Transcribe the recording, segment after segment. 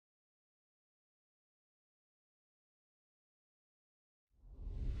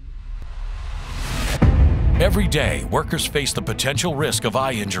Every day, workers face the potential risk of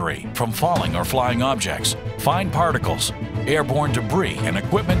eye injury from falling or flying objects, fine particles, airborne debris, and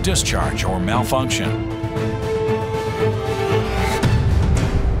equipment discharge or malfunction.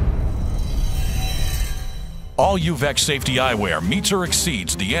 All Uvex safety eyewear meets or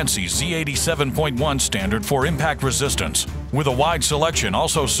exceeds the ANSI Z87.1 standard for impact resistance, with a wide selection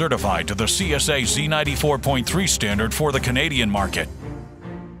also certified to the CSA Z94.3 standard for the Canadian market.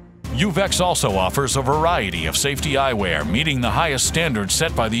 Uvex also offers a variety of safety eyewear meeting the highest standards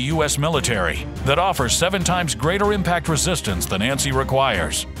set by the U.S. military that offers 7 times greater impact resistance than ANSI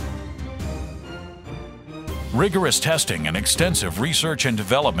requires. Rigorous testing and extensive research and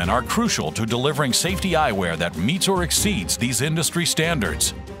development are crucial to delivering safety eyewear that meets or exceeds these industry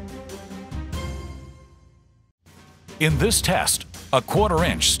standards. In this test, a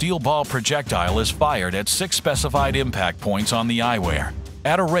 1/4-inch steel ball projectile is fired at 6 specified impact points on the eyewear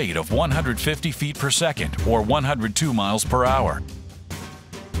at a rate of 150 feet per second or 102 miles per hour.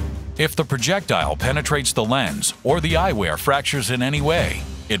 If the projectile penetrates the lens or the eyewear fractures in any way,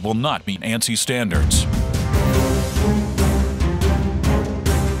 it will not meet ANSI standards.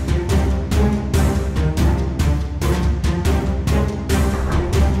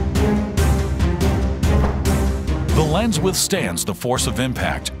 The lens withstands the force of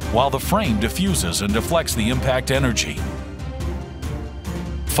impact, while the frame diffuses and deflects the impact energy.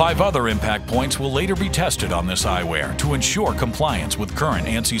 5 other impact points will later be tested on this eyewear to ensure compliance with current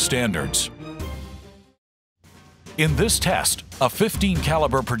ANSI standards. In this test, a 15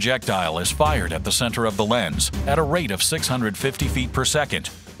 caliber projectile is fired at the center of the lens at a rate of 650 feet per second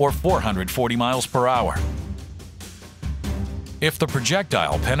or 440 miles per hour. If the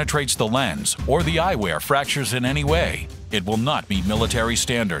projectile penetrates the lens or the eyewear fractures in any way, it will not meet military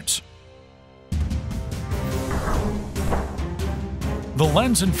standards. The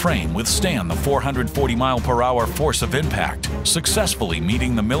lens and frame withstand the 440 mile/hour force of impact, successfully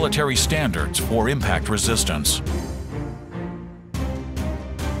meeting the military standards for impact resistance.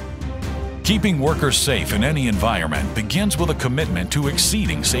 Keeping workers safe in any environment begins with a commitment to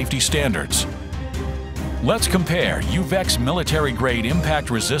exceeding safety standards. Let's compare Uvex military-grade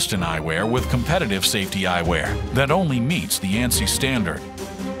impact-resistant eyewear with competitive safety eyewear that only meets the ANSI standard.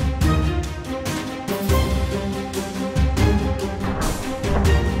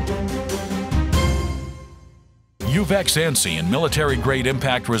 Uvex ANSI and military-grade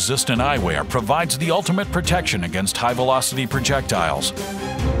impact-resistant eyewear provides the ultimate protection against high-velocity projectiles.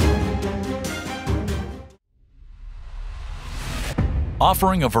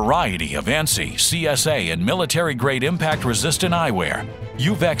 Offering a variety of ANSI, CSA, and military-grade impact-resistant eyewear,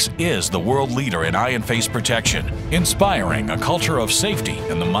 Uvex is the world leader in eye and face protection, inspiring a culture of safety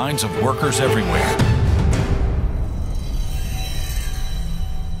in the minds of workers everywhere.